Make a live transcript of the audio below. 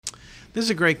This is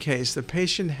a great case. The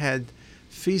patient had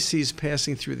feces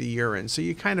passing through the urine, so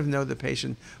you kind of know the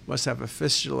patient must have a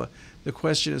fistula. The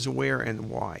question is where and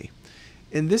why.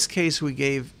 In this case, we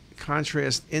gave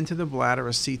contrast into the bladder,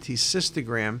 a CT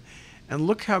cystogram, and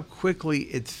look how quickly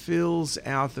it fills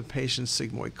out the patient's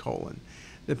sigmoid colon.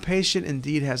 The patient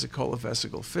indeed has a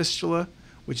colovesical fistula,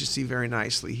 which you see very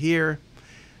nicely here.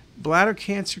 Bladder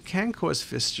cancer can cause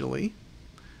fistulae,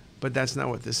 but that's not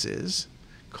what this is.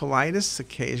 Colitis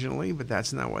occasionally, but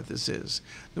that's not what this is.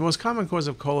 The most common cause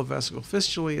of colovesical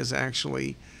fistulae is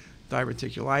actually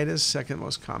diverticulitis. Second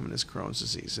most common is Crohn's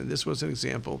disease. And this was an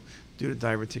example due to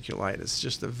diverticulitis.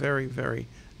 Just a very, very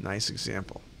nice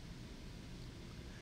example.